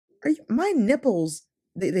My nipples,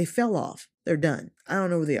 they fell off. They're done. I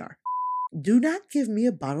don't know where they are. Do not give me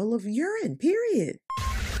a bottle of urine, period.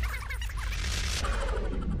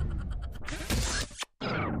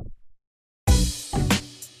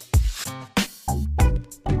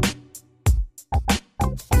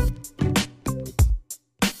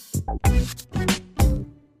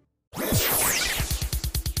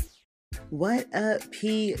 What up,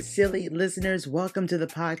 silly listeners? Welcome to the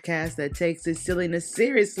podcast that takes its silliness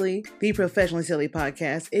seriously, the Professionally Silly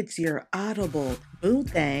Podcast. It's your audible boo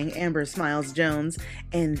thang, Amber Smiles Jones,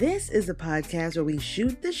 and this is the podcast where we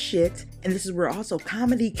shoot the shit, and this is where also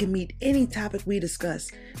comedy can meet any topic we discuss.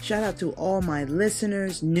 Shout out to all my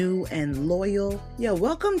listeners, new and loyal. Yo,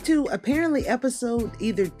 welcome to apparently episode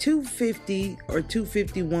either 250 or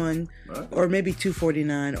 251, or maybe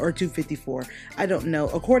 249 or 254. I don't know.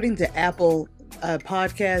 According to Apple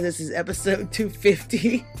podcast, this is episode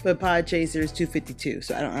 250, but Podchaser is 252,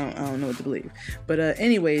 so I don't know what to believe. But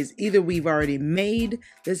anyways, either we've already made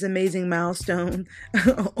this amazing milestone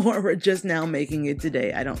or we're just now making it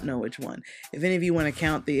today. I don't know which one. If any of you want to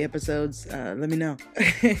count the episodes, let me know.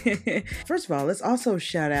 First of all, let's also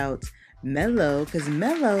shout out Mello, because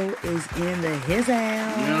Mello is in his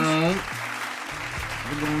house. Yo,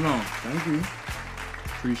 what's going on? Thank you.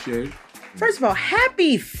 Appreciate it. First of all,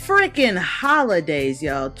 happy freaking holidays,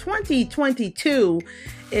 y'all. 2022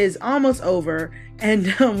 is almost over,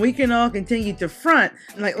 and we can all continue to front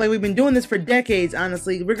like we've been doing this for decades.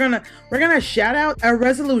 Honestly, we're gonna shout out our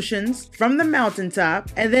resolutions from the mountaintop,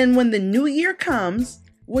 and then when the new year comes,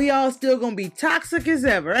 we all still gonna be toxic as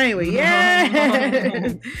ever. Anyway,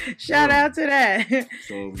 yeah. Shout out to that.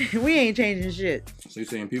 So we ain't changing shit. So you're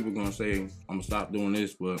saying people gonna say, I'm gonna stop doing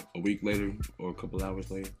this, but a week later or a couple hours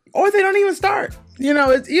later? Or they don't even start. You know,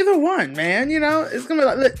 it's either one, man. You know, it's gonna be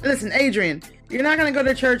like, listen, Adrian, you're not gonna go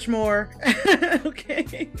to church more.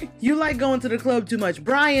 Okay. You like going to the club too much.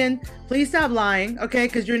 Brian, please stop lying, okay?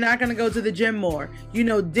 Because you're not gonna go to the gym more. You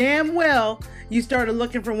know damn well you started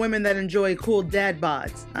looking for women that enjoy cool dad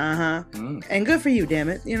bods. And good for you, damn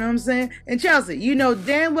it. You know what I'm saying? And Chelsea, you know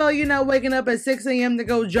damn well you're not waking up at 6 a.m. to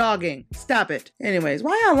go jogging. Stop it. Anyways,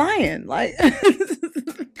 why y'all lying? Like,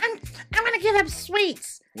 I'm gonna give up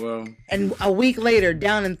sweets. Well, and a week later,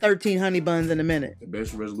 down in 13 honey buns in a minute. The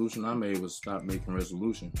best resolution I made was stop making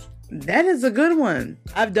resolutions. That is a good one.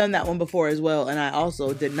 I've done that one before as well, and I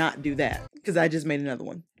also did not do that because I just made another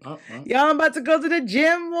one. Y'all, I'm about to go to the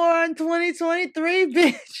gym more in 2023,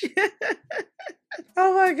 bitch.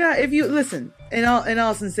 Oh my God. If you listen, in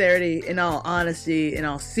all sincerity, in all honesty, in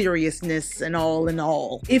all seriousness, and all in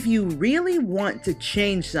all, if you really want to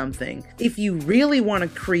change something, if you really want to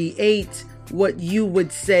create what you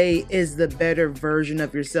would say is the better version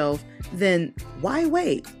of yourself, then why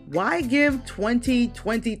wait? Why give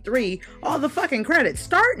 2023 all the fucking credit?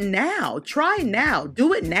 Start now. Try now.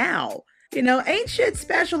 Do it now. You know, ain't shit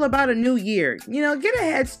special about a new year. You know, get a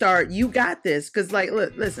head start. You got this. Because, like,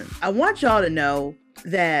 look, listen, I want y'all to know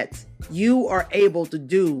that you are able to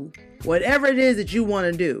do whatever it is that you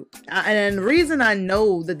want to do. And the reason I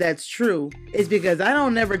know that that's true is because I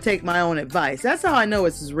don't never take my own advice. That's how I know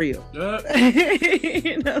this is real. You know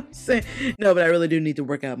what I'm saying? No, but I really do need to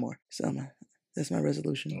work out more. So that's my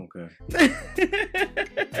resolution. Okay.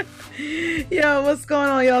 Yo, what's going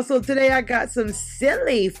on, y'all? So today I got some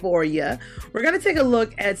silly for you. We're going to take a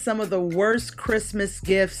look at some of the worst Christmas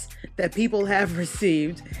gifts that people have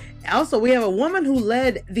received. Also, we have a woman who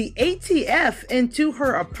led the ATF into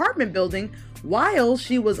her apartment building while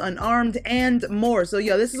she was unarmed and more. So,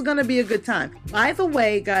 yo, this is going to be a good time. By the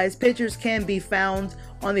way, guys, pictures can be found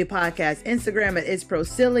on the podcast Instagram at It's Pro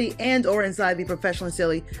Silly and or inside the Professionally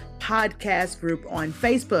Silly podcast group on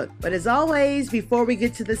Facebook. But as always, before we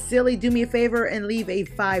get to the silly, do me a favor and leave a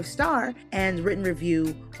 5-star and written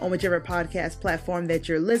review on whichever podcast platform that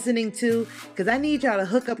you're listening to, because I need y'all to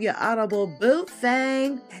hook up your Audible boo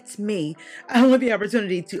thing. That's me. I want the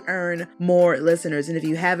opportunity to earn more listeners. And if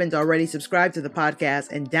you haven't already, subscribe to the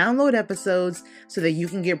podcast and download episodes so that you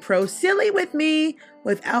can get pro silly with me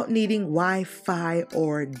without needing Wi-Fi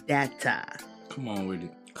or data. Come on with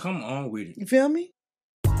it. Come on with it. You feel me?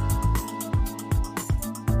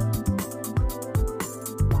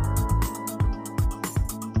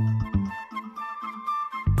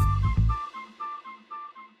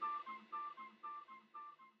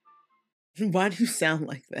 Why do you sound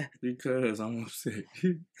like that? Because I'm upset.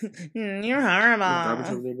 You're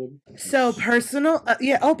horrible. So personal.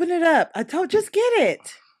 Yeah, open it up. Just get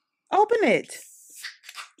it. Open it.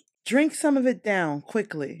 Drink some of it down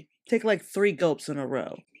quickly. Take like 3 gulps in a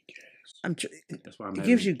row. That's why it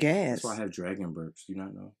gives you gas. That's why I have dragon burps. Do you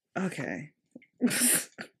not know? Okay.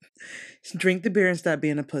 Drink the beer and stop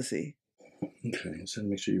being a pussy. Okay, so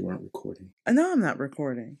make sure you weren't recording. I know I'm not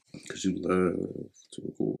recording. Because you love to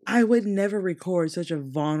record. I would never record such a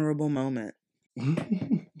vulnerable moment.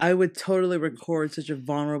 I would totally record such a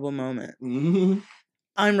vulnerable moment.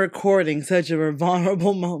 I'm recording such a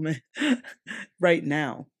vulnerable moment right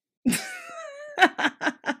now.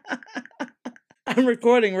 I'm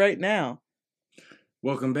recording right now.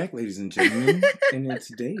 Welcome back, ladies and gentlemen, in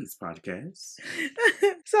today's podcast.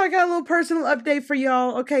 So I got a little personal update for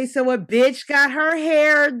y'all. Okay, so a bitch got her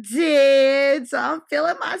hair did. So I'm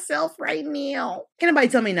feeling myself right now. Can't nobody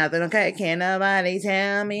tell me nothing, okay? Can't nobody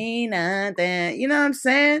tell me nothing. You know what I'm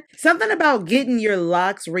saying? Something about getting your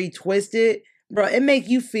locks retwisted, bro, it make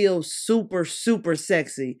you feel super, super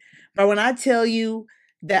sexy. But when I tell you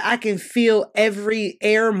that I can feel every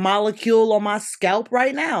air molecule on my scalp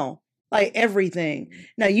right now, like everything.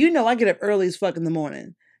 Now, you know I get up early as fuck in the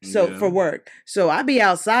morning. So for work. So I be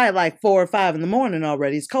outside like 4 or 5 in the morning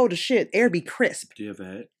already. It's cold as shit. Air be crisp. Do you have a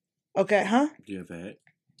hat? Okay, huh? Do you have a hat?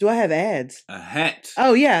 Do I have ads? A hat.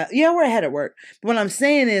 Oh, yeah. Yeah, we're ahead at work. But what I'm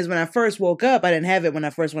saying is when I first woke up, I didn't have it when I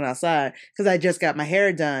first went outside because I just got my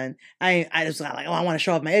hair done. I just got like, oh, I want to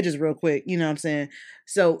show off my edges real quick. You know what I'm saying?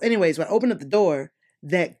 So anyways, when I opened up the door,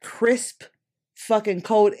 that crisp fucking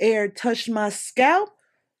cold air touched my scalp.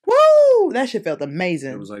 Woo! That shit felt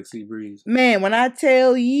amazing. It was like sea breeze. Man, when I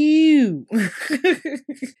tell you,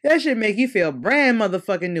 that shit make you feel brand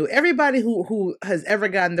motherfucking new. Everybody who has ever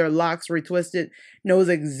gotten their locks retwisted knows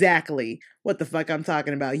exactly what the fuck I'm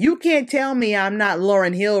talking about. You can't tell me I'm not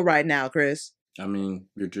Lauryn Hill right now, Chris. I mean,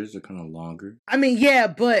 your dreads are kind of longer. I mean, yeah,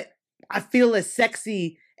 but I feel as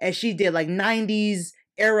sexy as she did, like 90s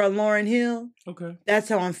era Lauryn Hill. Okay. That's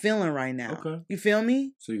how I'm feeling right now. Okay. You feel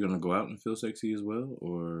me? So you're gonna go out and feel sexy as well,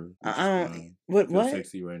 or I don't. What?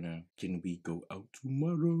 Sexy right now? Can we go out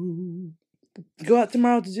tomorrow? Go out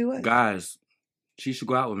tomorrow to do what? Guys, she should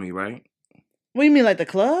go out with me, right? What do you mean, like the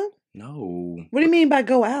club? No. What do you mean by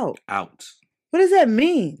go out? Out. What does that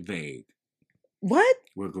mean? Vague. What?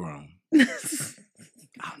 We're grown.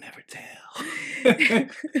 I'll never tell.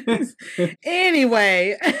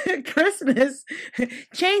 Anyway, Christmas,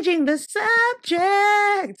 changing the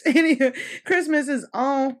subject. Anyway, Christmas is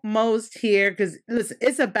almost here because, listen,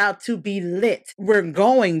 it's about to be lit. We're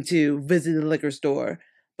going to visit the liquor store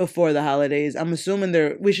before the holidays. I'm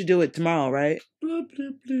assuming we should do it tomorrow, right?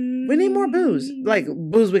 We need more booze. Like,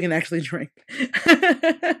 booze we can actually drink.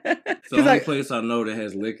 It's the only place I know that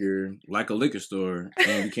has liquor, like a liquor store,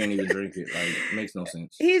 and you can't even drink it. Like, it makes no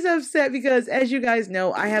sense. He's upset because, as you guys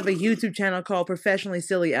know, I have a YouTube channel called Professionally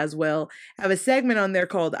Silly as well. I have a segment on there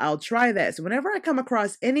called I'll Try That. So whenever I come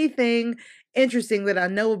across anything interesting that I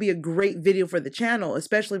know will be a great video for the channel,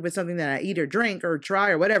 especially with something that I eat or drink or try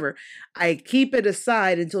or whatever, I keep it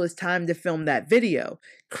aside until it's time to film that video.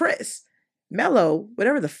 Chris, Mello,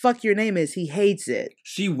 whatever the fuck your name is, he hates it.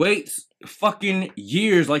 She waits fucking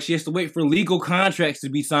years, like she has to wait for legal contracts to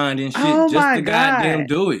be signed and shit just to goddamn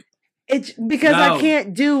do it. It's because I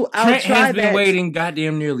can't do Trent has been waiting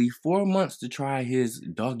goddamn nearly 4 months to try his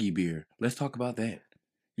doggy beer. Let's talk about that.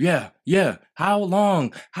 Yeah. How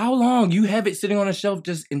long? You have it sitting on a shelf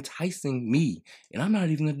just enticing me. And I'm not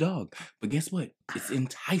even a dog. But guess what? It's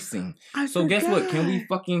enticing. Guess what? Can we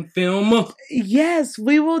fucking film? Yes,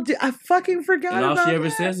 we will do. I fucking forgot about that. And all she ever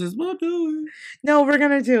says is, we'll do it. No, we're going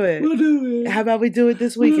to do it. We'll do it. How about we do it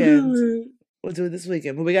this weekend? We'll do it this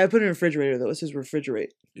weekend. But we got to put it in the refrigerator, though. It says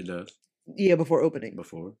refrigerate. It does? Yeah, before opening.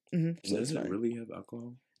 Before? Mm-hmm. Does it really have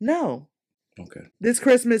alcohol? No. Okay. This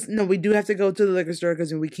Christmas, no, we do have to go to the liquor store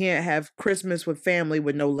because we can't have Christmas with family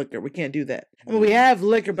with no liquor. We can't do that. I mean, we have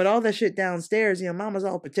liquor, but all that shit downstairs, Mama's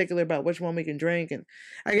all particular about which one we can drink, and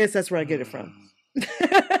I guess that's where I get it from.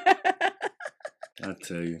 I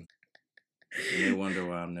tell you. And they wonder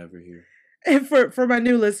why I'm never here. And for my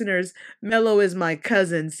new listeners, Mello is my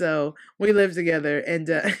cousin, so we live together, and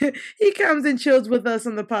he comes and chills with us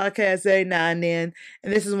on the podcast every now and then,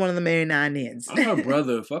 and this is one of the many now and thens. I'm her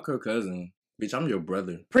brother. Fuck her cousin. Bitch, I'm your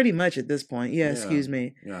brother. Pretty much at this point. Yeah, excuse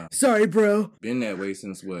me. Yeah. Sorry, bro. Been that way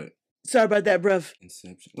since what? Sorry about that, bruv.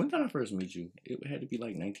 Inception. When did I first meet you? It had to be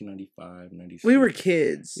like 1995, 96. We were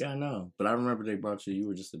kids. Yeah, I know. But I remember they brought you. You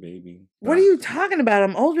were just a baby. What are you talking about?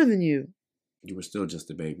 I'm older than you. You were still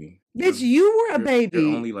just a baby. Bitch, you were a baby.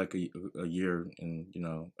 You're only like a year and,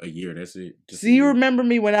 a year. That's it. So you remember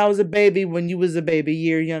me when I was a baby, when you was a baby, a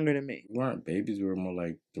year younger than me. We weren't babies. We were more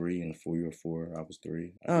like 3 and 4. You were 4. I was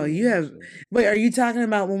 3. Oh, you have... Wait, are you talking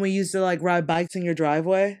about when we used to like ride bikes in your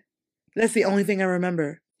driveway? That's the only thing I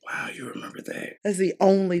remember. Wow, you remember that. That's the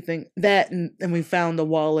only thing. That and we found the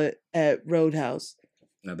wallet at Roadhouse.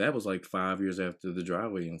 Now that was like 5 years after the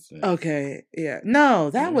driveway incident. Okay, yeah. No,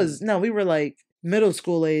 that was we were like middle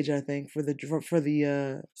school age, I think, for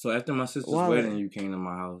the So after my sister's wedding, you came to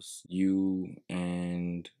my house. You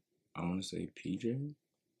and I want to say PJ.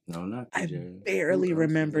 No, not PJ. I barely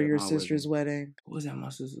remember your sister's wedding. Who was at my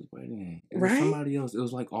sister's wedding? It was somebody else. It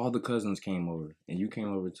was like all the cousins came over, and you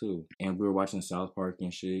came over too. And we were watching South Park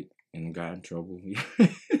and shit, and got in trouble.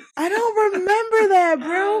 I don't remember that,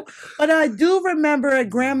 bro. But I do remember at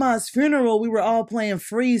Grandma's funeral, we were all playing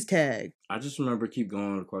freeze tag. I just remember keep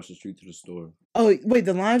going across the street to the store. Oh, wait,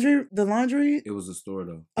 the laundry? It was a store,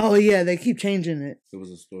 though. Oh, yeah, they keep changing it. It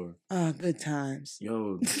was a store. Oh, good times.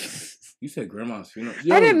 Yo, you said Grandma's funeral.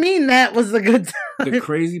 Yo, I didn't mean that was a good time. The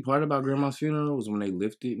crazy part about Grandma's funeral was when they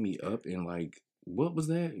lifted me up and, like, what was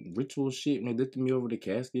that ritual shit? And they lifted me over the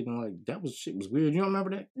casket and like shit was weird. You don't remember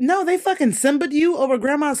that? No, they fucking Simba'd you over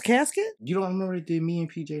Grandma's casket? You don't remember they did me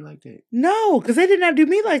and PJ like that? No, because they did not do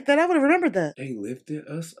me like that. I would have remembered that. They lifted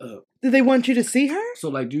us up. Did they want you to see her? So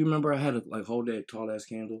like, do you remember I had to like hold that tall ass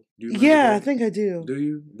candle? Yeah, that? I think I do. Do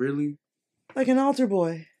you really? Like an altar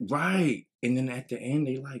boy. Right. And then at the end,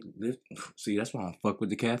 they like lift. See, that's why I don't fuck with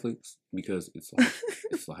the Catholics because it's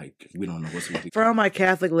like we don't know what's with For all my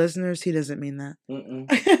Catholic listeners, he doesn't mean that.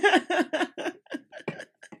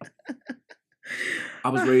 I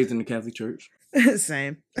was raised in the Catholic Church.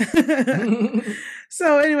 Same.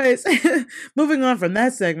 So, anyways, moving on from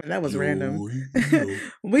that segment, that was random.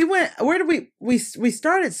 We went. Where did we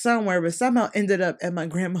started somewhere, but somehow ended up at my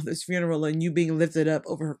grandmother's funeral and you being lifted up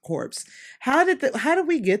over her corpse. How did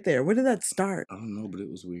we get there? Where did that start? I don't know, but it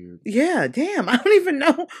was weird. Yeah, damn. I don't even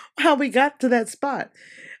know how we got to that spot.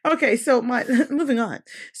 Okay, so moving on.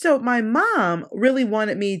 So my mom really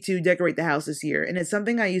wanted me to decorate the house this year, and it's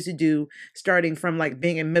something I used to do starting from like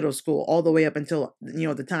being in middle school all the way up until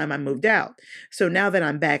the time I moved out. So now that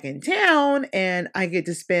I'm back in town and I get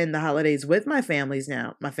to spend the holidays with my family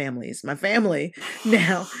now, I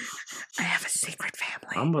have a secret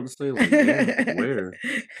family. I'm about to say, like, yeah, where?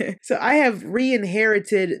 So I have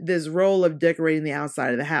re-inherited this role of decorating the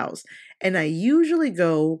outside of the house, and I usually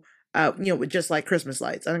go with just like Christmas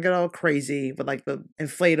lights. I don't get all crazy with like the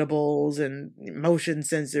inflatables and motion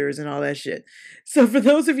sensors and all that shit. So for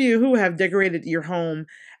those of you who have decorated your home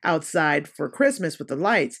outside for Christmas with the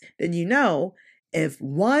lights, then if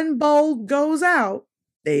one bulb goes out,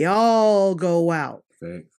 they all go out.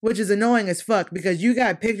 Thanks. Which is annoying as fuck because you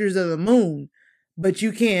got pictures of the moon, but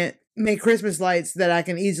you can't make Christmas lights that I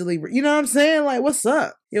can easily, you know what I'm saying? Like, what's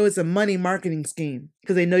up? It's a money marketing scheme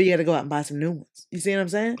because they know you got to go out and buy some new ones. You see what I'm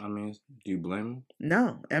saying? I mean, do you blame them?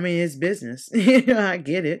 No, I mean, it's business. I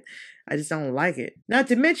get it. I just don't like it. Not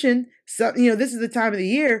to mention, this is the time of the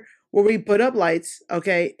year where we put up lights.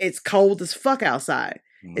 Okay. It's cold as fuck outside.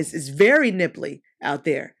 It's very nipply out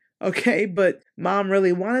there. Okay. But mom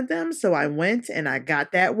really wanted them. So I went and I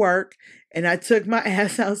got that work and I took my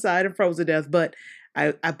ass outside and froze to death. But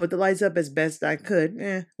I put the lights up as best I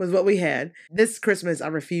could, was what we had. This Christmas, I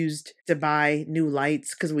refused to buy new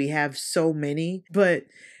lights because we have so many, but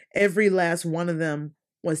every last one of them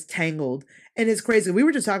was tangled. And it's crazy. We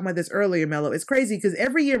were just talking about this earlier, Mello. It's crazy because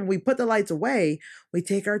every year when we put the lights away, we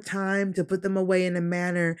take our time to put them away in a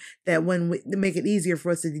manner that make it easier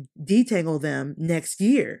for us to detangle them next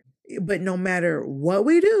year. But no matter what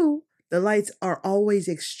we do, the lights are always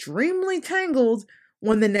extremely tangled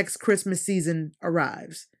when the next Christmas season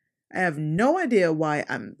arrives. I have no idea why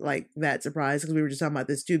I'm like that surprised because we were just talking about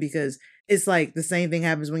this too, because it's like the same thing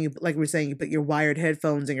happens when you, like we were saying, you put your wired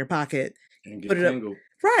headphones in your pocket and put it tangled. Up,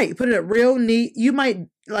 right, put it up real neat. You might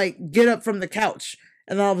like get up from the couch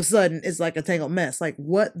and all of a sudden it's like a tangled mess. Like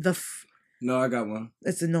what the No, I got one.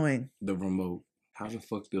 It's annoying. The remote. How the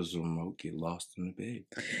fuck does the remote get lost in the bed?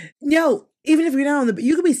 Yo, even if you're not on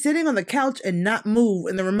you could be sitting on the couch and not move,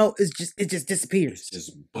 and the remote just disappears. It's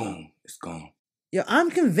just boom, it's gone. Yo,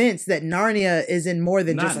 I'm convinced that Narnia is in more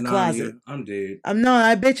than just a closet. I'm dead.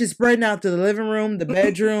 That bitch is spreading out to the living room, the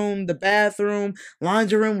bedroom, the bathroom,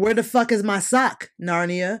 laundry room. Where the fuck is my sock,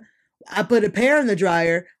 Narnia? I put a pair in the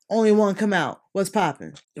dryer, only one come out. What's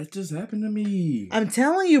popping? That just happened to me. I'm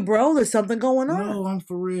telling you, bro, there's something going on. No, I'm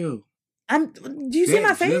for real. Do you see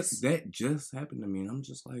my face? That just happened to me, and I'm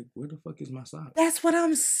just like, where the fuck is my sock? That's what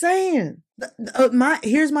I'm saying.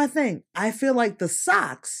 Here's my thing. I feel like the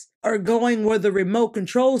socks are going where the remote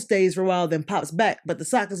control stays for a while, then pops back. But the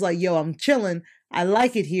sock is like, yo, I'm chilling. I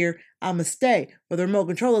like it here. I'ma stay. But the remote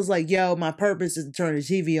control is like, yo, my purpose is to turn the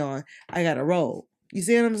TV on. I gotta roll. You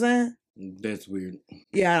see what I'm saying? That's weird.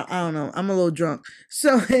 Yeah, I don't know. I'm a little drunk.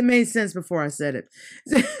 So it made sense before I said it.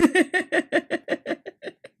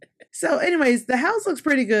 So anyways, the house looks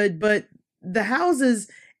pretty good, but the houses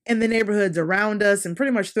in the neighborhoods around us and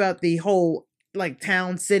pretty much throughout the whole like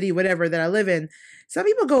town, city, whatever that I live in, some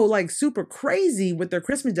people go like super crazy with their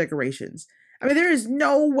Christmas decorations. I mean, there is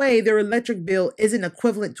no way their electric bill isn't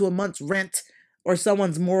equivalent to a month's rent or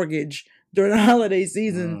someone's mortgage during the holiday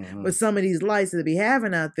season with some of these lights that they be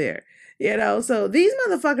having out there. You know, so these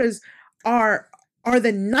motherfuckers are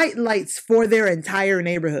the night lights for their entire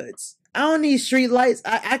neighborhoods. I don't need street lights.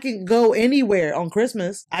 I can go anywhere on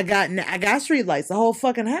Christmas. I got street lights, the whole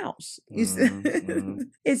fucking house.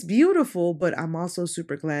 It's beautiful, but I'm also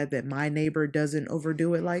super glad that my neighbor doesn't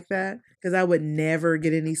overdo it like that, because I would never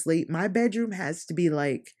get any sleep. My bedroom has to be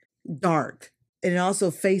like dark, and it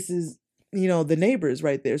also faces, you know, the neighbors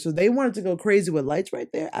right there. So they wanted to go crazy with lights right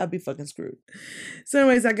there, I'd be fucking screwed. So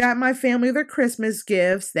anyways, I got my family their Christmas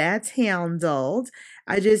gifts. That's handled.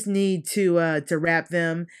 I just need to wrap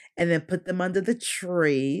them and then put them under the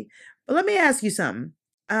tree. But let me ask you something.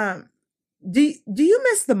 Do you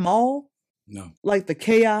miss the mall? No. Like the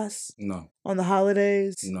chaos? No. On the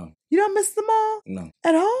holidays? No. You don't miss the mall? No.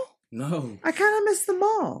 At all? No. I kind of miss the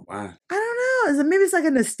mall. Why? I don't know. Maybe it's like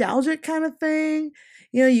a nostalgic kind of thing.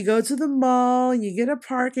 You know, you go to the mall, you get a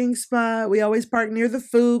parking spot. We always park near the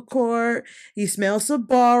food court. You smell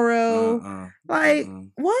Sbarro.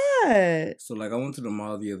 What? So, like, I went to the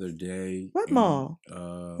mall the other day. What mall?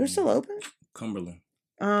 They're still open? Cumberland.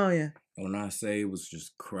 Oh, yeah. When I say it was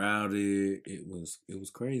just crowded, it was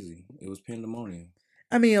crazy. It was pandemonium.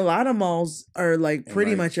 I mean, a lot of malls are like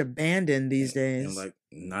pretty much abandoned these days. And like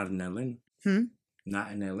not in Atlanta.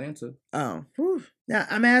 Not in Atlanta. Oh. Whew. Now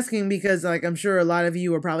I'm asking because like I'm sure a lot of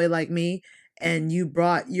you are probably like me and you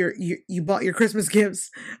bought your Christmas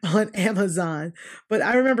gifts on Amazon. But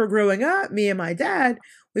I remember growing up, me and my dad,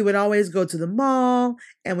 we would always go to the mall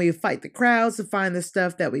and we would fight the crowds to find the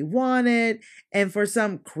stuff that we wanted. And for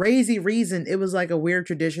some crazy reason, it was like a weird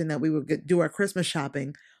tradition that we would do our Christmas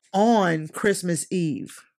shopping on Christmas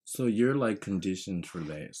Eve. So you're like conditioned for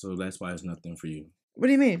that. So that's why it's nothing for you. What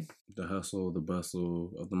do you mean? The hustle, the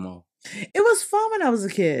bustle of the mall. It was fun when I was a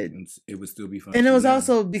kid. It would still be fun. And it was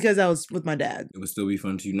also because I was with my dad. It would still be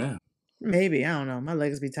fun to you now. Maybe. I don't know. My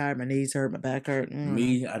legs be tired. My knees hurt. My back hurt.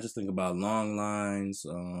 Me, I just think about long lines.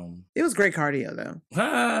 It was great cardio, though.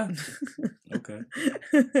 Okay.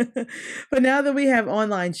 But now that we have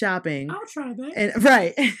online shopping. I'll try that. And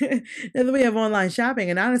right. Now that we have online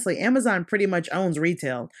shopping, and honestly, Amazon pretty much owns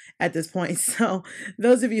retail at this point. So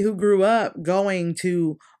those of you who grew up going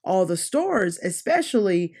to all the stores,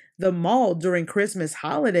 especially the mall during Christmas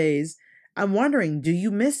holidays, I'm wondering, do you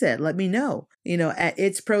miss it? Let me know. You know, at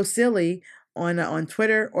It's Pro Silly on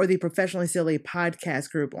Twitter or the Professionally Silly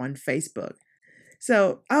podcast group on Facebook.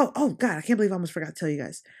 So, oh God, I can't believe I almost forgot to tell you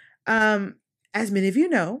guys. As many of you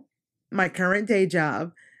know, my current day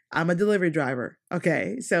job, I'm a delivery driver.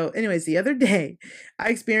 Okay. So anyways, the other day I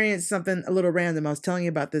experienced something a little random. I was telling you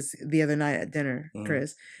about this the other night at dinner,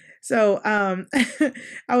 Chris. So,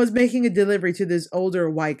 I was making a delivery to this older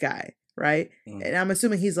white guy. Right. And I'm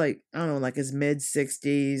assuming he's like, I don't know, like his mid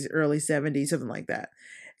 60s, early 70s, something like that.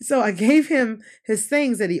 So I gave him his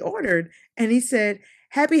things that he ordered and he said,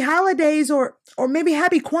 Happy Holidays or maybe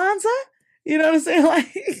Happy Kwanzaa. You know what I'm saying?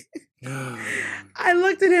 Like, I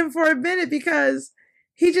looked at him for a minute because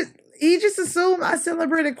he just assumed I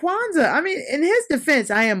celebrated Kwanzaa. I mean, in his defense,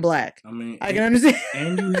 I am black. I mean, I can understand.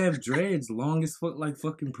 And you have dreads long as fuck, like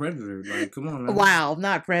fucking Predator. Like, come on, man. Wow,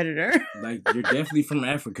 not Predator. Like, you're definitely from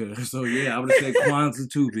Africa. So, yeah, I would have said Kwanzaa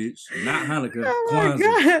too, bitch. Not Hanukkah. Oh, Kwanzaa.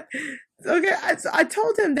 my God. Okay, I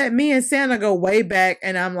told him that me and Santa go way back,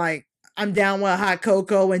 and I'm like, I'm down with hot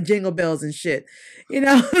cocoa and jingle bells and shit, you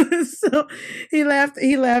know. So he laughed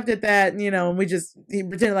at that, you know, and he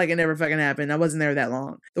pretended like it never fucking happened. I wasn't there that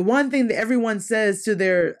long. The one thing that everyone says to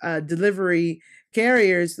their delivery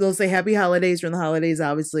carriers, they'll say Happy Holidays during the holidays,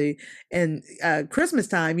 obviously, and Christmas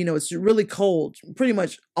time, you know, it's really cold pretty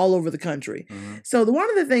much all over the country. So one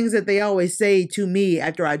of the things that they always say to me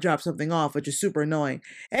after I drop something off, which is super annoying,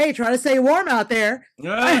 hey, try to stay warm out there.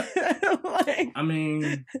 Like, I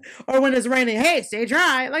mean, or when it's raining, hey, stay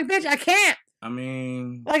dry. Like, bitch, I can't. I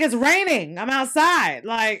mean, like, it's raining. I'm outside.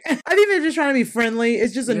 Like, I think they're just trying to be friendly.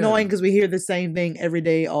 It's just annoying because we hear the same thing every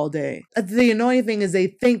day, all day. The annoying thing is they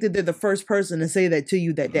think that they're the first person to say that to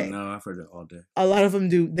you that day. No, I've heard it all day. A lot of them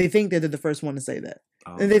do. They think that they're the first one to say that.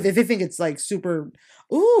 Oh, and they think it's like super,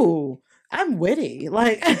 ooh, I'm witty.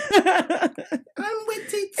 Like, I'm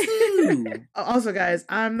witty too. Also, guys,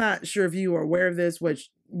 I'm not sure if you are aware of this,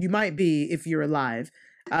 which you might be if you're alive.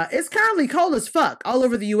 It's currently cold as fuck all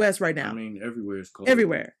over the U.S. right now. I mean, everywhere is cold.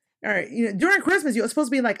 Everywhere. All right. You know, during Christmas, it's supposed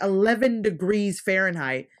to be like 11 degrees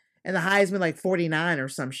Fahrenheit, and the high's been like 49 or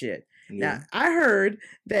some shit. Yeah. Now, I heard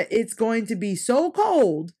that it's going to be so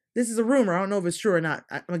cold. This is a rumor. I don't know if it's true or not.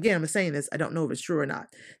 I'm saying this. I don't know if it's true or not.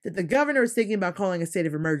 That the governor is thinking about calling a state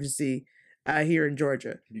of emergency here in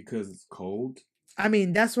Georgia. Because it's cold? I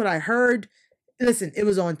mean, that's what I heard. Listen, it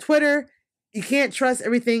was on Twitter. You can't trust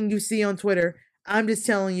everything you see on Twitter. I'm just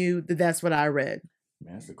telling you that that's what I read.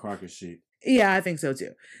 Man, that's the Crocker shit. Yeah, I think so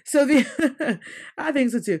too. I think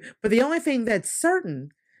so too. But the only thing that's certain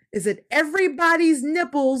is that everybody's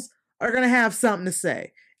nipples are going to have something to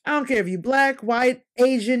say. I don't care if you're black, white,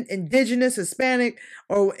 Asian, indigenous, Hispanic,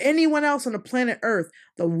 or anyone else on the planet Earth.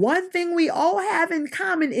 The one thing we all have in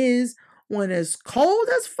common is when it's cold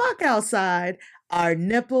as fuck outside, our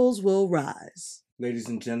nipples will rise. Ladies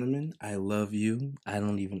and gentlemen, I love you. I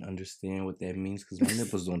don't even understand what that means because my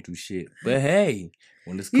nipples don't do shit. But hey,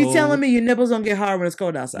 when it's cold... You telling me your nipples don't get hard when it's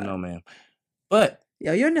cold outside? No, ma'am. But...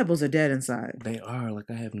 Yo, your nipples are dead inside. They are. Like,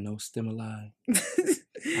 I have no stimuli.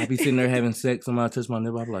 I be sitting there having sex, somebody touch my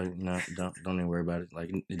nipple. I'm like, no, don't even worry about it. Like,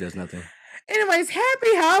 it does nothing. Anyways,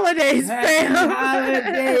 happy holidays, fam.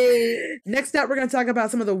 Holidays. Next up, we're going to talk about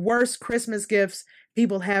some of the worst Christmas gifts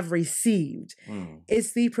people have received.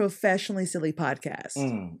 It's the Professionally Silly Podcast.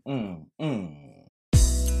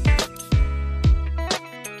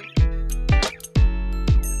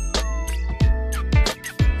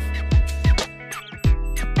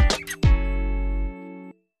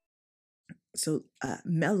 So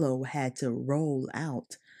Mello had to roll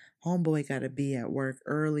out. Homeboy got to be at work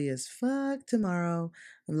early as fuck tomorrow.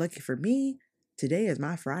 And lucky for me, today is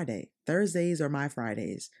my Friday. Thursdays are my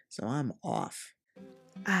Fridays, so I'm off.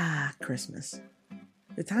 Christmas.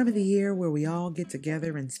 The time of the year where we all get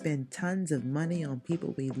together and spend tons of money on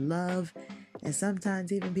people we love and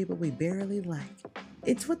sometimes even people we barely like.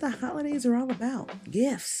 It's what the holidays are all about.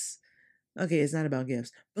 Gifts. Okay, it's not about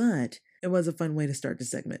gifts, but it was a fun way to start the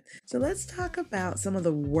segment. So let's talk about some of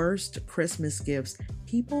the worst Christmas gifts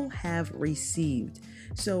people have received.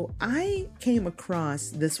 So I came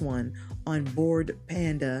across this one on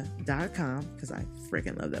boardpanda.com because I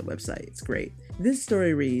freaking love that website. It's great. This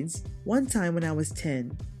story reads, one time when I was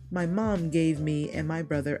 10, my mom gave me and my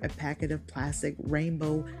brother a packet of plastic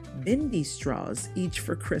rainbow bendy straws each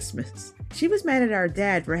for Christmas. She was mad at our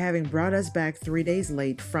dad for having brought us back 3 days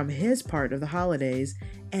late from his part of the holidays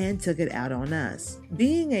and took it out on us.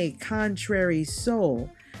 Being a contrary soul,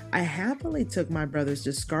 I happily took my brother's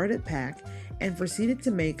discarded pack and proceeded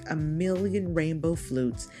to make a million rainbow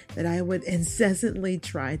flutes that I would incessantly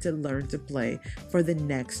try to learn to play for the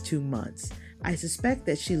next 2 months. I suspect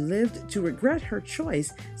that she lived to regret her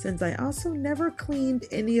choice since I also never cleaned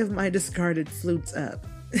any of my discarded flutes up.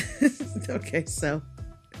 Okay, so,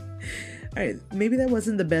 all right, maybe that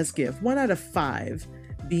wasn't the best gift. 1 out of 5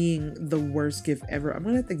 being the worst gift ever. I'm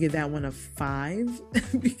going to have to give that one a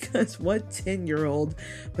 5 because what 10-year-old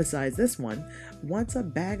besides this one wants a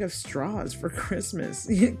bag of straws for Christmas?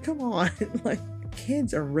 Come on, like,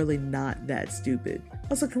 kids are really not that stupid.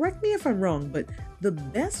 Also, correct me if I'm wrong, but the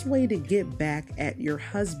best way to get back at your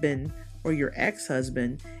husband or your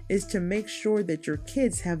ex-husband is to make sure that your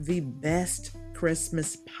kids have the best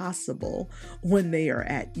Christmas possible when they are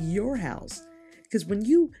at your house. Because when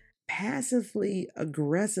you passively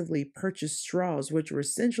aggressively purchase straws, which are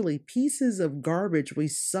essentially pieces of garbage we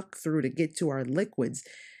suck through to get to our liquids,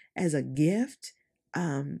 as a gift,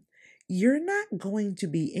 you're not going to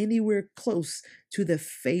be anywhere close to the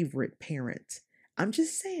favorite parent. I'm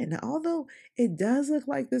just saying, although it does look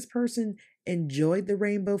like this person enjoyed the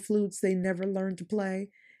rainbow flutes they never learned to play,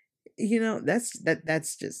 you know, that's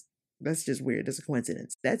just weird. That's a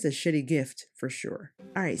coincidence. That's a shitty gift for sure.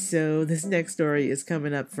 All right, so this next story is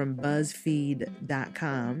coming up from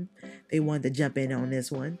BuzzFeed.com. They wanted to jump in on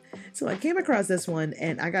this one. So I came across this one,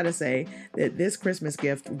 and I gotta say that this Christmas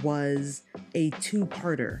gift was a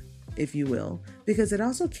two-parter, if you will, because it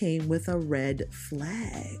also came with a red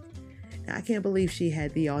flag. Now, I can't believe she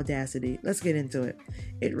had the audacity. Let's get into it.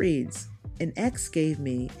 It reads, an ex gave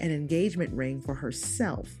me an engagement ring for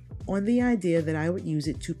herself on the idea that I would use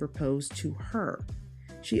it to propose to her.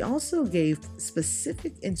 She also gave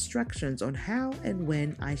specific instructions on how and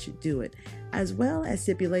when I should do it, as well as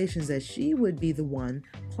stipulations that she would be the one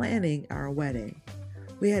planning our wedding.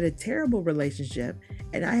 We had a terrible relationship,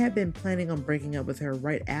 and I had been planning on breaking up with her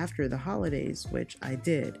right after the holidays, which I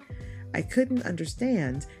did. I couldn't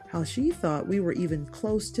understand how she thought we were even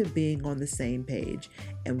close to being on the same page,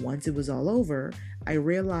 and once it was all over, I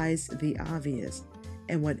realized the obvious,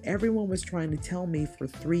 and what everyone was trying to tell me for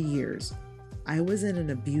 3 years. I was in an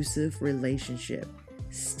abusive relationship.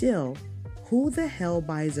 Still, who the hell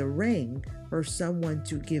buys a ring for someone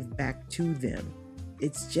to give back to them?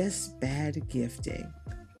 It's just bad gifting.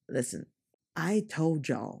 Listen, I told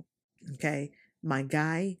y'all Okay. My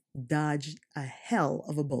guy dodged a hell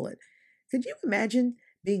of a bullet. Could you imagine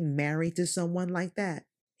being married to someone like that?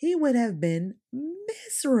 He would have been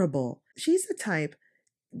miserable. She's the type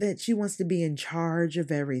that she wants to be in charge of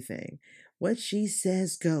everything. What she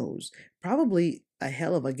says goes. Probably a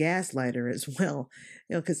hell of a gaslighter as well.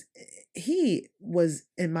 Because he was,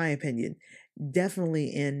 in my opinion, definitely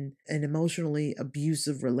in an emotionally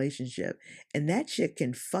abusive relationship. And that shit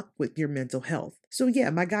can fuck with your mental health. So yeah,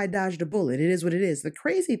 my guy dodged a bullet. It is what it is. The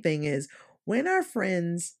crazy thing is when our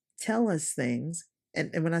friends tell us things,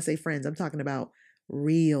 and when I say friends, I'm talking about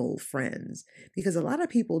real friends, because a lot of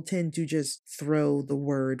people tend to just throw the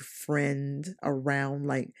word friend around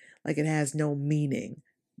like it has no meaning,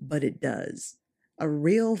 but it does. A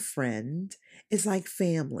real friend is like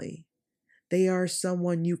family. They are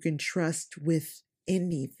someone you can trust with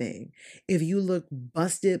anything. If you look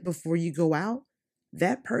busted before you go out,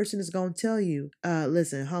 that person is going to tell you,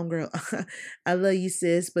 listen, homegirl, I love you,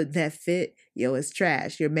 sis, but that fit, yo, it's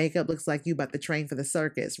trash. Your makeup looks like you about to train for the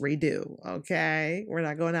circus. Redo, okay? We're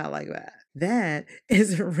not going out like that. That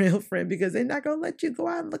is a real friend because they're not going to let you go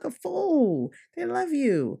out and look a fool. They love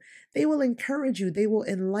you. They will encourage you. They will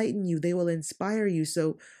enlighten you. They will inspire you.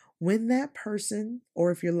 So when that person,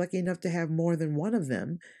 or if you're lucky enough to have more than one of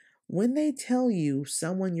them, when they tell you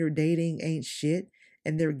someone you're dating ain't shit,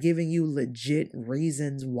 and they're giving you legit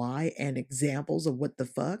reasons why and examples of what the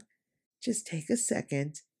fuck, just take a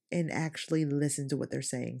second and actually listen to what they're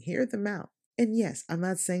saying. Hear them out. And yes, I'm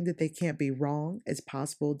not saying that they can't be wrong. It's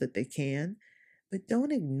possible that they can, but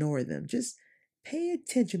don't ignore them. Just pay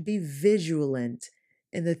attention, be vigilant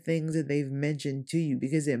in the things that they've mentioned to you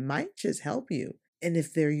because it might just help you. And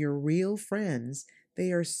if they're your real friends,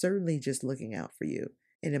 they are certainly just looking out for you.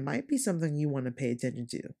 And it might be something you want to pay attention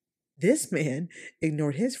to. This man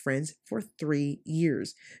ignored his friends for 3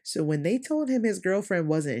 years. So when they told him his girlfriend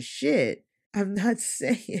wasn't shit, I'm not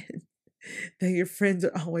saying that your friends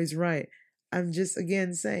are always right. I'm just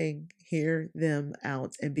again saying, hear them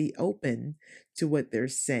out and be open to what they're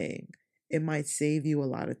saying. It might save you a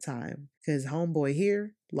lot of time because homeboy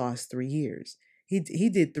here lost 3 years. He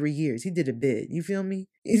did 3 years. He did a bid. You feel me?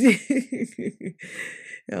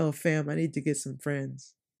 Oh, fam, I need to get some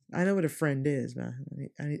friends. I know what a friend is, man.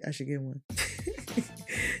 I should get one.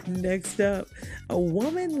 Next up, a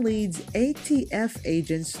woman leads ATF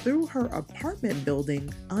agents through her apartment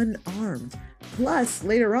building unarmed. Plus,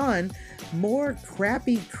 later on, more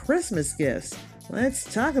crappy Christmas gifts.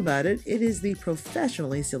 Let's talk about it. It is the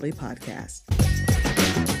Professionally Silly Podcast.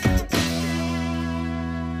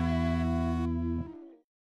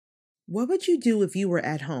 What would you do if you were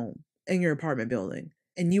at home in your apartment building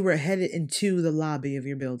and you were headed into the lobby of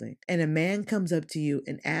your building and a man comes up to you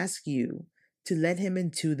and asks you to let him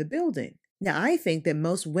into the building? Now, I think that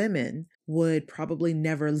most women would probably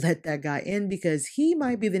never let that guy in because he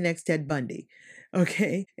might be the next Ted Bundy.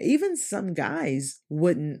 Okay. Even some guys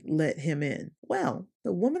wouldn't let him in. Well,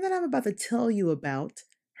 the woman that I'm about to tell you about,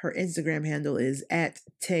 her Instagram handle is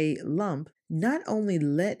 @TayLump, not only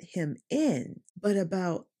let him in, but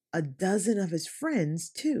about a dozen of his friends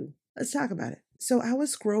too. Let's talk about it. So I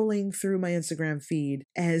was scrolling through my Instagram feed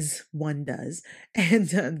as one does, and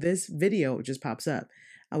this video just pops up.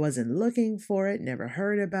 I wasn't looking for it, never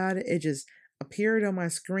heard about it. It just appeared on my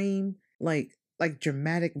screen like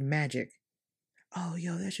dramatic magic. Oh,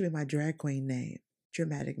 yo, that should be my drag queen name.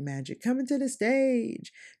 Dramatic Magic. Coming to the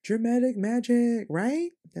stage. Dramatic Magic,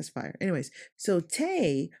 right? That's fire. Anyways, so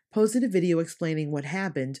Tay posted a video explaining what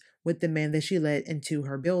happened with the man that she let into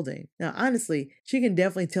her building. Now, honestly, she can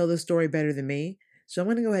definitely tell the story better than me. So I'm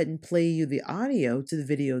going to go ahead and play you the audio to the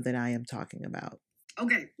video that I am talking about.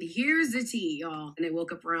 Okay, here's the tea, y'all. And I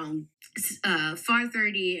woke up around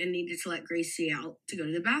 5:30 and needed to let Gracie out to go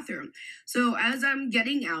to the bathroom. So as I'm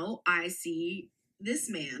getting out, I see this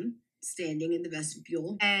man standing in the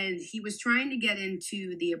vestibule, and he was trying to get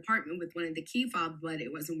into the apartment with one of the key fobs, but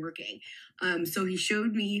it wasn't working. So he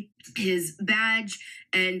showed me his badge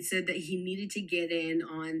and said that he needed to get in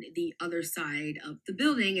on the other side of the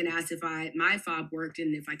building and asked if my fob worked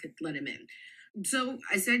and if I could let him in. So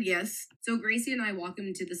I said yes. So Gracie and I walk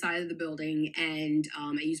him to the side of the building, and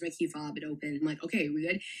I use my key fob. It opened. I'm like, okay, we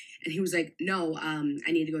good? And he was like, no,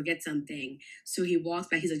 I need to go get something. So he walks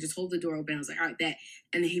back. He's like, just hold the door open. I was like, all right, bet.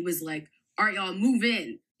 And he was like, all right, y'all, move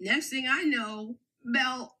in. Next thing I know,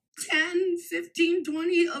 about 10, 15,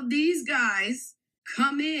 20 of these guys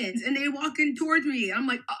come in, and they walking towards me. I'm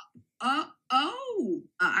like, I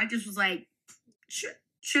just was like,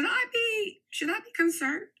 should I be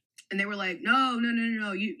concerned? And they were like, no,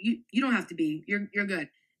 you don't have to be. You're good.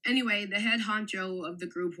 Anyway, the head honcho of the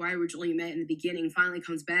group who I originally met in the beginning finally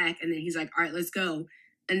comes back, and then he's like, all right, let's go.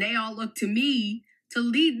 And they all look to me to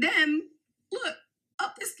lead them, look,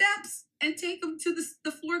 up the steps and take them to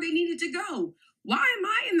the floor they needed to go. Why am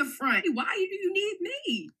I in the front? Why do you need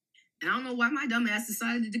me? And I don't know why my dumb ass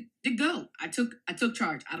decided to go. I took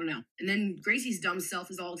charge. I don't know. And then Gracie's dumb self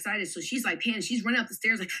is all excited. So she's like panning. She's running up the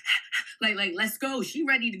stairs like, let's go. She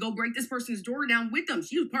ready to go break this person's door down with them.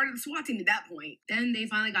 She was part of the SWAT team at that point. Then they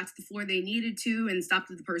finally got to the floor they needed to and stopped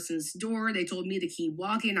at the person's door. They told me to keep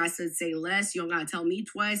walking. I said, say less. You don't gotta tell me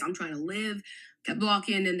twice. I'm trying to live. Kept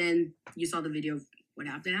walking. And then you saw the video of what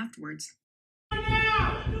happened afterwards. Stay there.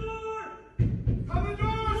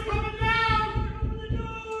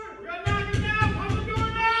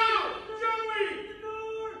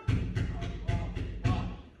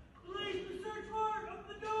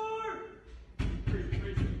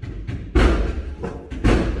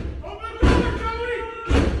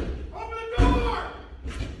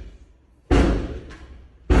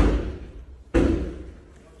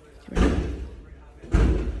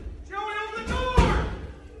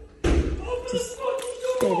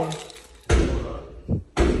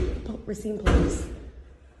 Racine, please.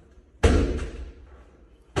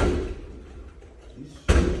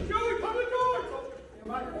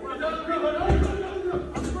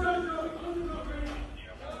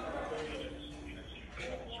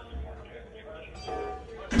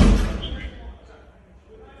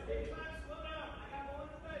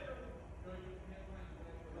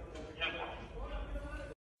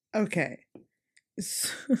 Okay.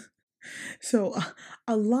 So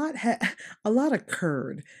a lot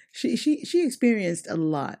occurred. She experienced a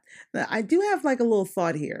lot. Now, I do have like a little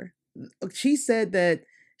thought here. She said that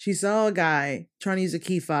she saw a guy trying to use a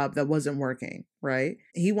key fob that wasn't working, right?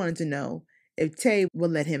 He wanted to know if Tay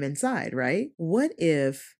would let him inside, right? What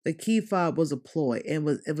if the key fob was a ploy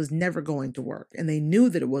and it was never going to work, and they knew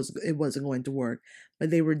that it wasn't going to work, but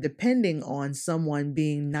they were depending on someone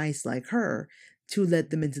being nice like her to let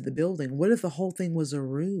them into the building? What if the whole thing was a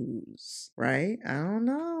ruse, right? I don't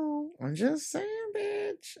know. I'm just saying,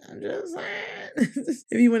 bitch. I'm just saying.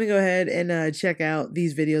 If you want to go ahead and check out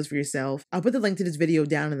these videos for yourself, I'll put the link to this video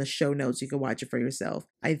down in the show notes so you can watch it for yourself.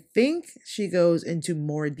 I think she goes into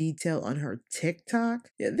more detail on her TikTok.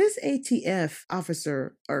 Yeah, this ATF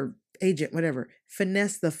officer or agent, whatever,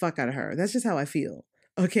 finessed the fuck out of her. That's just how I feel.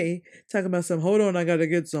 Okay, talking about hold on, I gotta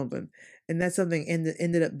get something. And that something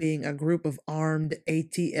ended up being a group of armed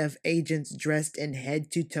ATF agents dressed in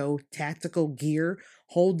head-to-toe tactical gear,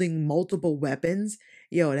 holding multiple weapons.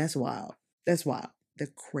 Yo, that's wild. That's wild. The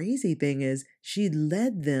crazy thing is, she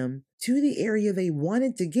led them to the area they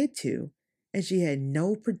wanted to get to, and she had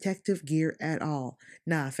no protective gear at all.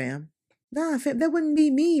 Nah, fam. That wouldn't be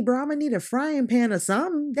me, bro. I'm gonna need a frying pan or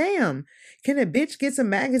something. Damn. Can a bitch get some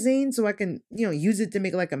magazines so I can, use it to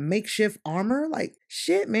make like a makeshift armor? Like,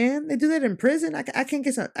 shit, man. They do that in prison. I can't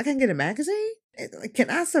get a magazine? Can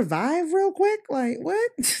I survive real quick? Like,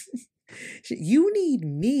 what? You need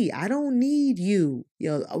me. I don't need you.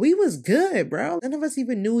 Yo, we was good, bro. None of us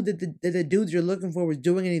even knew that the dudes you're looking for was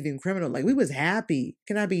doing anything criminal. Like, we was happy.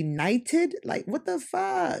 Can I be knighted? Like, what the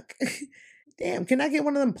fuck? Damn, can I get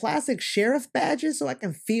one of them plastic sheriff badges so I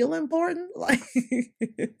can feel important? Like,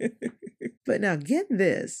 but now get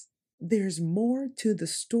this. There's more to the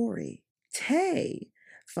story. Tay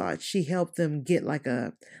thought she helped them get like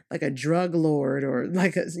a drug lord or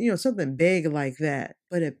like something big like that.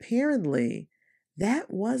 But apparently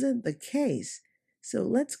that wasn't the case. So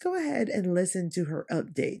let's go ahead and listen to her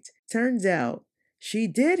update. Turns out she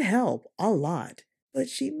did help a lot, but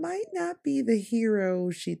she might not be the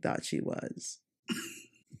hero she thought she was.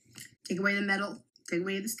 Take away the medal, take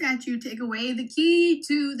away the statue, take away the key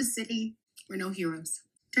to the city. We're no heroes.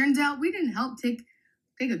 Turns out we didn't help take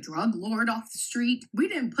a drug lord off the street. We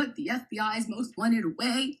didn't put the FBI's most wanted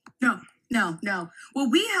away. No.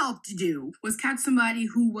 What we helped do was catch somebody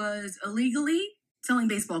who was illegally selling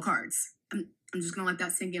baseball cards. I'm just gonna let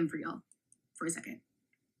that sink in for y'all for a second.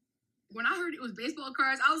 When I heard it was baseball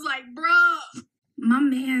cards, I was like, bruh. My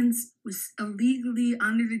man's was illegally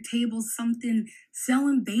under the table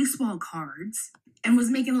selling baseball cards and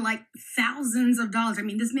was making like thousands of dollars. I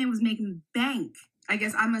mean, this man was making bank. I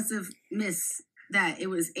guess I must have missed that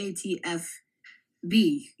it was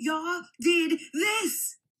ATFB. Y'all did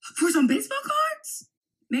this for some baseball cards?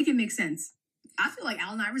 Make it make sense. I feel like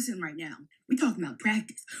Allen Iverson right now. We talking about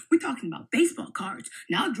practice. We talking about baseball cards,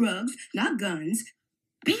 not drugs, not guns,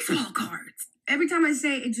 baseball cards. Every time I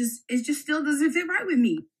say it just still doesn't fit right with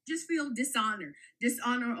me. Just feel dishonor.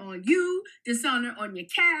 Dishonor on you, dishonor on your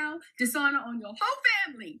cow, dishonor on your whole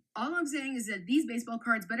family. All I'm saying is that these baseball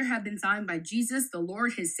cards better have been signed by Jesus, the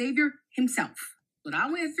Lord, his Savior, himself. what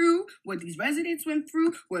I went through, what these residents went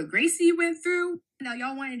through, what Gracie went through. Now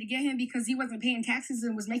y'all wanted to get him because he wasn't paying taxes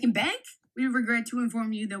and was making bank? We regret to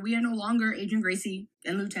inform you that we are no longer Agent Gracie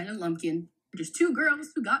and Lieutenant Lumpkin. We're just two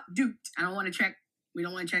girls who got duped. I don't want to check. We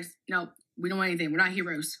don't want to check. No, we don't want anything. We're not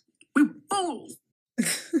heroes. We're fools.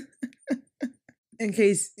 In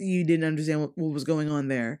case you didn't understand what was going on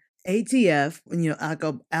there, ATF,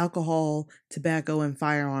 alcohol, tobacco, and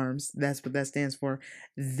firearms, that's what that stands for.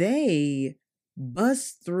 They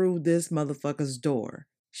bust through this motherfucker's door.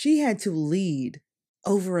 She had to lead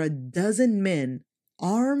over a dozen men,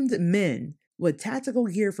 armed men with tactical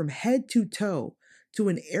gear from head to toe, to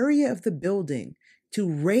an area of the building to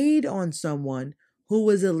raid on someone who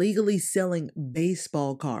was illegally selling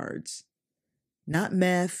baseball cards. Not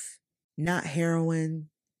meth, not heroin,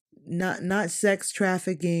 not sex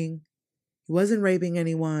trafficking. He wasn't raping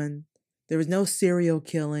anyone. There was no serial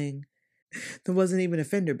killing. There wasn't even a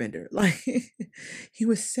fender bender. Like, he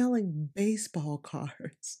was selling baseball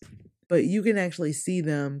cards. But you can actually see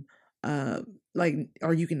them, or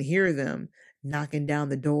you can hear them knocking down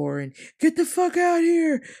the door and, get the fuck out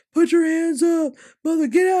here. Put your hands up.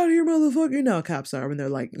 Get out here, motherfucker. You know how cops are when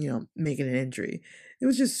they're making an entry. It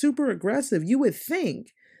was just super aggressive. You would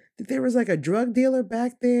think that there was like a drug dealer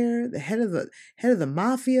back there, the head of the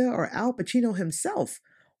mafia, or Al Pacino himself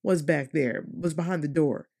was back there, was behind the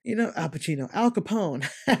door. Al Pacino, Al Capone.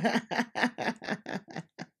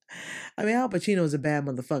 I mean, Al Pacino is a bad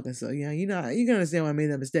motherfucker, so you can understand why I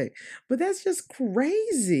made that mistake. But that's just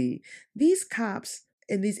crazy. These cops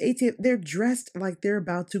and these ATF, they're dressed like they're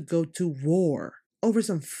about to go to war over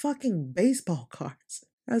some fucking baseball cards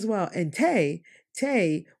as well. And Tay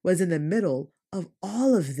was in the middle of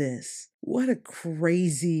all of this. What a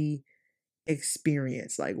crazy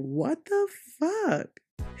experience. Like, what the fuck?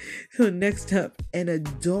 So next up, an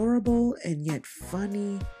adorable and yet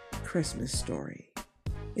funny Christmas story.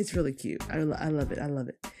 It's really cute. I love it. I love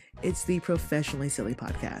it. It's the Professionally Silly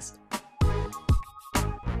Podcast.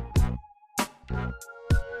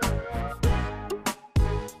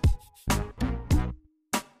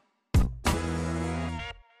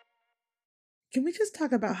 Can we just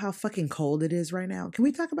talk about how fucking cold it is right now? Can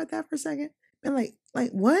we talk about that for a second? And like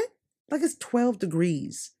what? Like, it's 12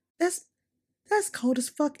 degrees. That's cold as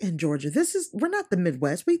fuck in Georgia. We're not the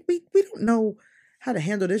Midwest. We don't know how to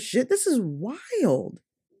handle this shit. This is wild.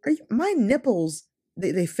 My nipples,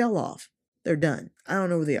 they fell off. They're done. I don't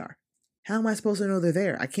know where they are. How am I supposed to know they're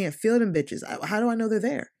there? I can't feel them bitches. How do I know they're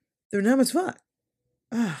there? They're numb as fuck.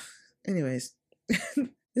 Anyways,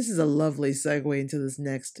 this is a lovely segue into this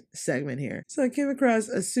next segment here. So I came across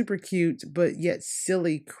a super cute but yet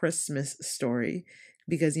silly Christmas story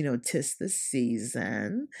because, 'tis the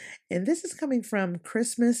season. And this is coming from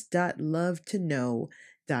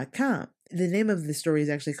christmas.lovetoknow.com. The name of the story is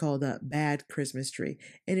actually called Bad Christmas Tree.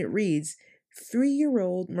 And it reads,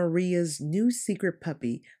 3-year-old Maria's new secret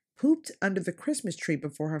puppy pooped under the Christmas tree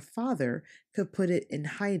before her father could put it in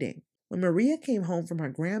hiding. When Maria came home from her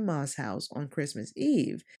grandma's house on Christmas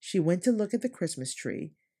Eve, she went to look at the Christmas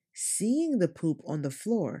tree. Seeing the poop on the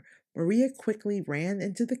floor, Maria quickly ran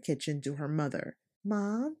into the kitchen to her mother.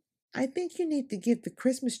 "Mom, I think you need to give the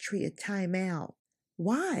Christmas tree a timeout."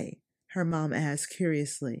 "Why?" her mom asked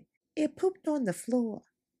curiously. "It pooped on the floor."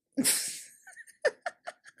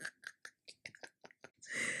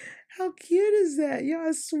 How cute is that? Yo,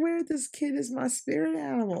 I swear this kid is my spirit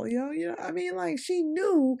animal. She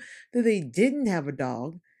knew that they didn't have a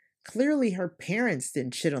dog. Clearly her parents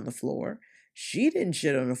didn't shit on the floor. She didn't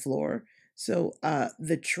shit on the floor. So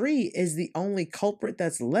the tree is the only culprit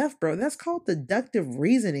that's left, bro. That's called deductive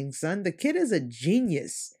reasoning, son. The kid is a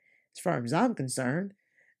genius, as far as I'm concerned.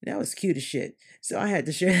 That was cute as shit. So I had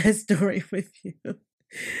to share that story with you.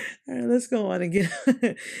 All right, let's go on and get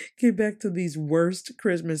back to these worst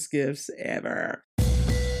Christmas gifts ever.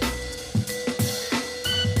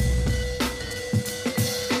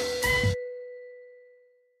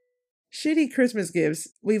 Shitty Christmas gifts,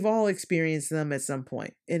 we've all experienced them at some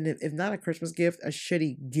point. And if not a Christmas gift, a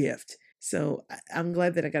shitty gift. So I'm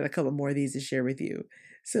glad that I got a couple more of these to share with you.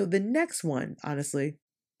 So the next one, honestly,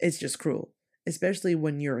 it's just cruel. Especially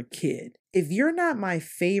when you're a kid. If You're Not My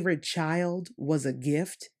Favorite Child was a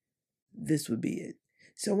gift, this would be it.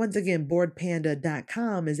 So once again,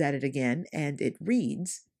 boredpanda.com is at it again, and it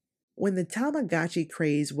reads, "When the Tamagotchi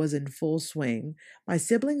craze was in full swing, my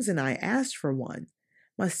siblings and I asked for one.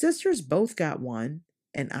 My sisters both got one,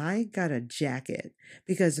 and I got a jacket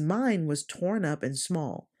because mine was torn up and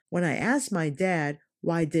small. When I asked my dad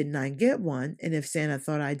why didn't I get one and if Santa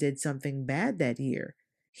thought I did something bad that year,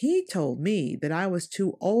 he told me that I was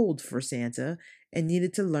too old for Santa and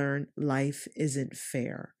needed to learn life isn't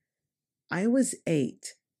fair. I was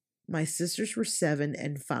 8. My sisters were 7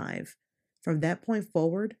 and 5. From that point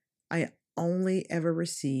forward, I only ever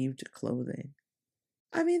received clothing.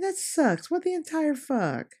 I mean, that sucks. What the entire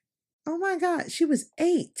fuck? Oh my God, she was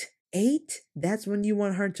 8. 8? That's when you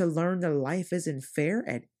want her to learn that life isn't fair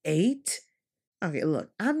at 8? Okay, look,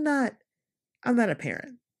 I'm not a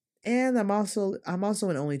parent. And I'm also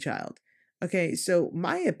an only child. Okay, so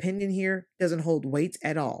my opinion here doesn't hold weight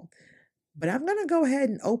at all. But I'm going to go ahead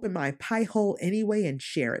and open my pie hole anyway and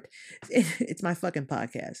share it. It's my fucking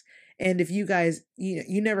podcast. And if you guys,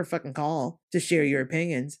 you never fucking call to share your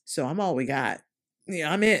opinions. So I'm all we got.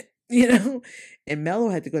 Yeah, I'm it. And Mello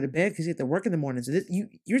had to go to bed because he had to work in the morning. So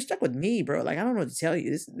you're stuck with me, bro. Like, I don't know what to tell you.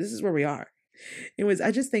 This is where we are. Anyways,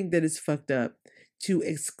 I just think that it's fucked up to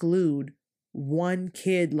exclude one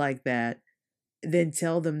kid like that, then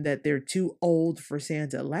tell them that they're too old for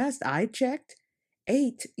Santa. Last I checked,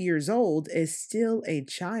 8 years old is still a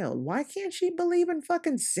child. Why can't she believe in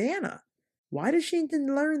fucking Santa? Why does she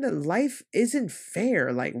learn that life isn't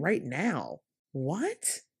fair, like right now?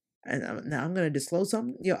 What? And now I'm going to disclose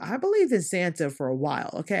something. I believed in Santa for a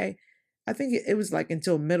while, okay? I think it was like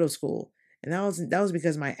until middle school. And that was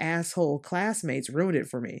because my asshole classmates ruined it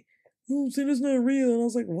for me. Oh, Santa's not real. And I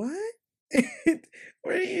was like, what?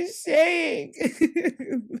 What are you saying?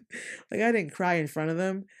 Like, I didn't cry in front of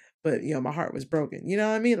them, but, my heart was broken. You know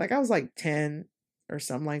what I mean? Like, I was like 10 or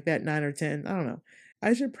something like that, 9 or 10. I don't know.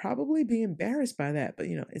 I should probably be embarrassed by that, but,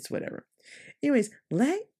 it's whatever. Anyways,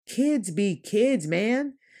 let kids be kids,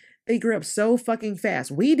 man. They grew up so fucking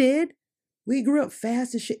fast. We did. We grew up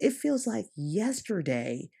fast as shit. It feels like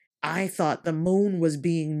yesterday I thought the moon was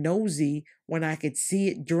being nosy when I could see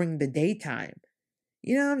it during the daytime.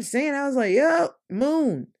 You know what I'm saying? I was like, yo,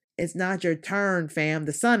 moon, it's not your turn, fam.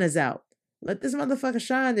 The sun is out. Let this motherfucker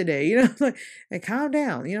shine today. Like calm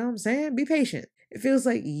down. You know what I'm saying? Be patient. It feels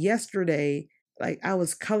like yesterday, like I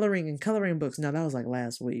was coloring in coloring books. No, that was like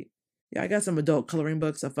last week. Yeah, I got some adult coloring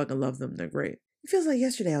books. I fucking love them. They're great. It feels like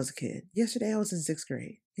yesterday I was a kid. Yesterday I was in 6th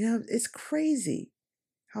grade. It's crazy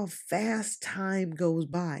how fast time goes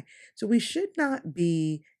by. So we should not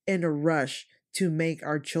be in a rush to make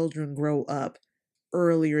our children grow up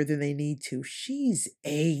earlier than they need to. She's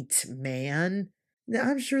 8, man. Now,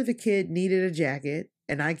 I'm sure the kid needed a jacket,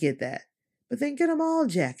 and I get that. But then get them all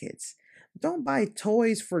jackets. Don't buy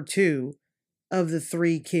toys for 2 of the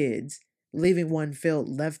 3 kids, leaving one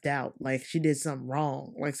left out like she did something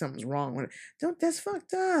wrong, like something's wrong with it. That's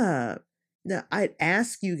fucked up. Now, I'd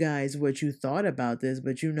ask you guys what you thought about this,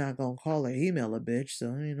 but you're not going to call or email a bitch,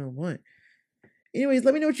 so you know what. Anyways,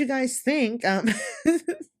 let me know what you guys think.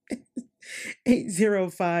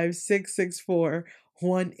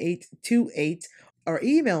 805-664-1828 or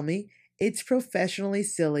email me. It's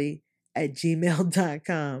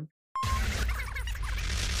professionallysilly@gmail.com.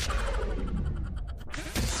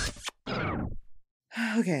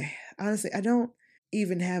 Okay, honestly, I don't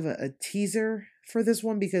even have a teaser for this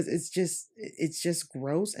one because it's just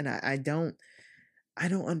gross and I don't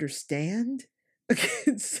understand.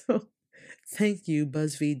 Okay, so thank you,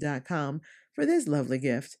 BuzzFeed.com, for this lovely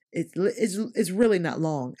gift. It's really not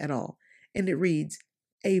long at all. And it reads,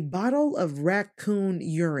 a bottle of raccoon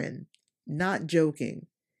urine. Not joking.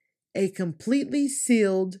 A completely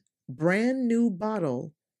sealed, brand new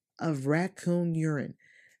bottle of raccoon urine.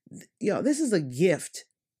 This is a gift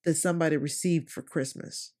that somebody received for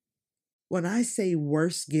Christmas. When I say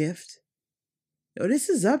worst gift, this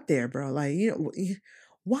is up there, bro. Like,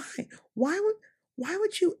 why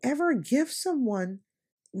would you ever give someone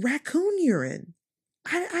raccoon urine?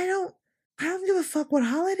 I don't give a fuck what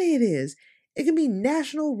holiday it is. It can be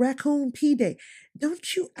National Raccoon Pee Day. Do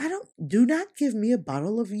not give me a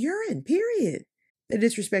bottle of urine, period. The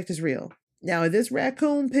disrespect is real. Now, if this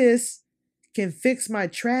raccoon piss can fix my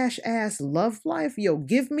trash ass love life,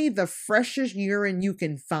 give me the freshest urine you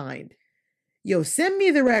can find. Send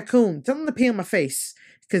me the raccoon. Tell them to pee on my face.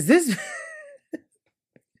 Because this...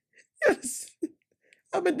 Yes,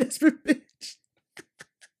 I'm a desperate bitch.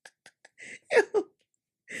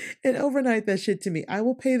 And overnight that shit to me. I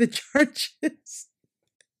will pay the charges.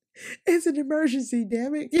 It's an emergency,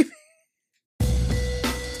 damn it.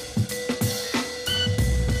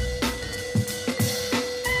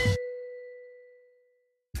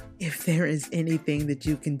 If there is anything that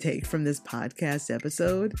you can take from this podcast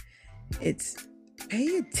episode, it's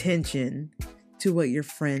pay attention to what your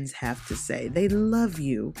friends have to say. They love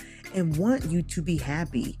you and want you to be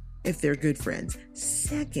happy if they're good friends.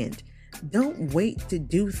 Second, Don't wait to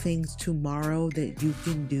do things tomorrow that you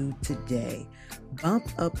can do today. Bump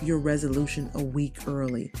up your resolution a week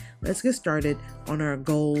early. Let's get started on our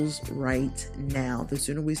goals right now. The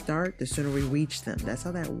sooner we start, the sooner we reach them. That's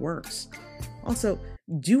how that works. Also,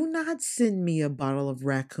 do not send me a bottle of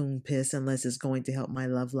raccoon piss unless it's going to help my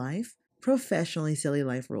love life. Professionally silly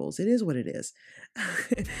life rules. It is what it is.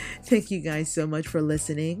 Thank you guys so much for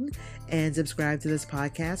listening, and subscribe to this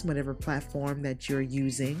podcast, whatever platform that you're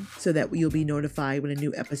using, so that you'll be notified when a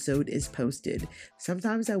new episode is posted.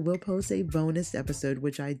 Sometimes I will post a bonus episode,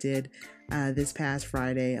 which I did this past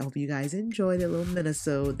Friday. I hope you guys enjoyed the little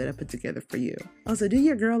minisode that I put together for you. Also, do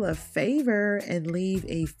your girl a favor and leave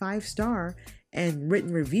a 5-star and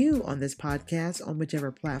written review on this podcast on whichever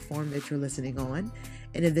platform that you're listening on.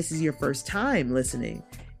 And if this is your first time listening,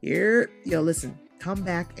 listen, come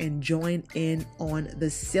back and join in on the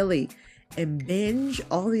silly and binge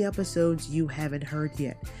all the episodes you haven't heard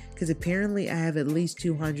yet, because apparently I have at least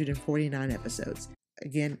 249 episodes.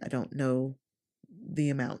 Again, I don't know the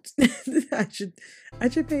amount. I should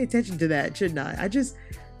pay attention to that, shouldn't I?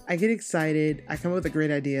 I get excited. I come up with a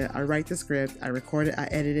great idea. I write the script. I record it. I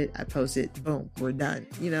edit it. I post it. Boom. We're done.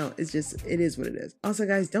 It is what it is. Also,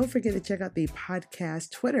 guys, don't forget to check out the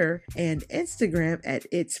podcast Twitter and Instagram at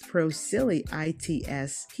It's Pro Silly,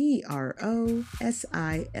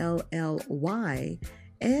 ITSPROSILLY.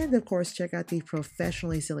 And of course, check out the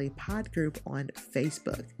Professionally Silly Pod group on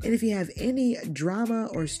Facebook. And if you have any drama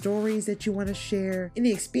or stories that you want to share,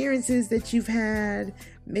 any experiences that you've had,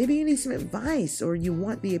 maybe you need some advice or you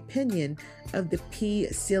want the opinion of the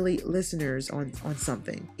Silly listeners on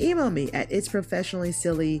something, email me at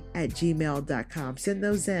itsprofessionallysilly@gmail.com. Send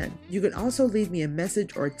those in. You can also leave me a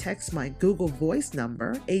message or text my Google Voice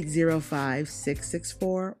number,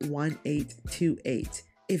 805-664-1828.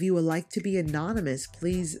 If you would like to be anonymous,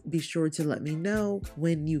 please be sure to let me know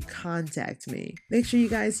when you contact me. Make sure you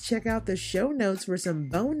guys check out the show notes for some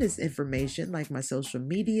bonus information like my social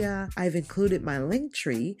media. I've included my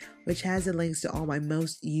Linktree, which has the links to all my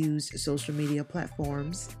most used social media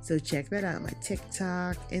platforms. So check that out. My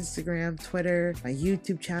TikTok, Instagram, Twitter, my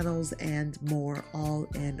YouTube channels, and more, all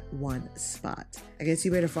in one spot. I guess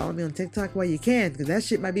you better follow me on TikTok while you can, because that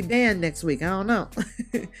shit might be banned next week. I don't know.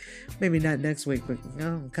 Maybe not next week, but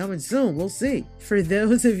coming soon. We'll see. For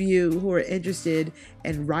those of you who are interested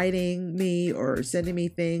in writing me or sending me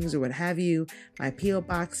things or what have you, my P.O.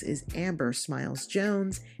 Box is Amber Smiles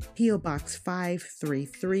Jones, P.O. Box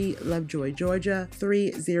 533, Lovejoy, Georgia,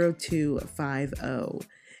 30250.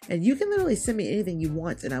 And you can literally send me anything you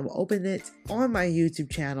want, and I will open it on my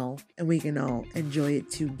YouTube channel, and we can all enjoy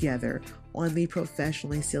it together on the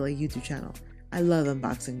Professionally Silly YouTube channel. I love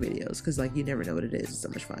unboxing videos because, you never know what it is. It's so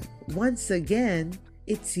much fun. Once again,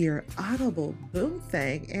 it's your audible boom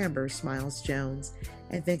thing, Amber Smiles Jones.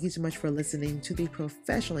 And thank you so much for listening to the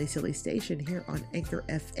Professionally Silly station here on Anchor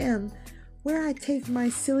FM, where I take my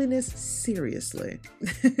silliness seriously.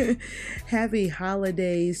 Happy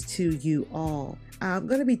holidays to you all. I'm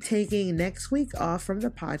going to be taking next week off from the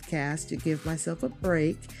podcast to give myself a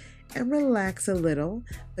break and relax a little,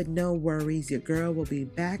 but no worries, your girl will be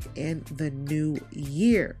back in the new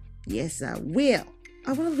year. Yes, I will.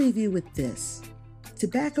 I want to leave you with this.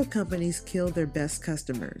 Tobacco companies kill their best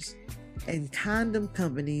customers, and condom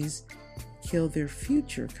companies kill their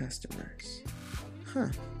future customers.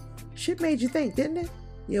 Shit made you think, didn't it?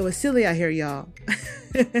 Yo, it's silly out here, y'all.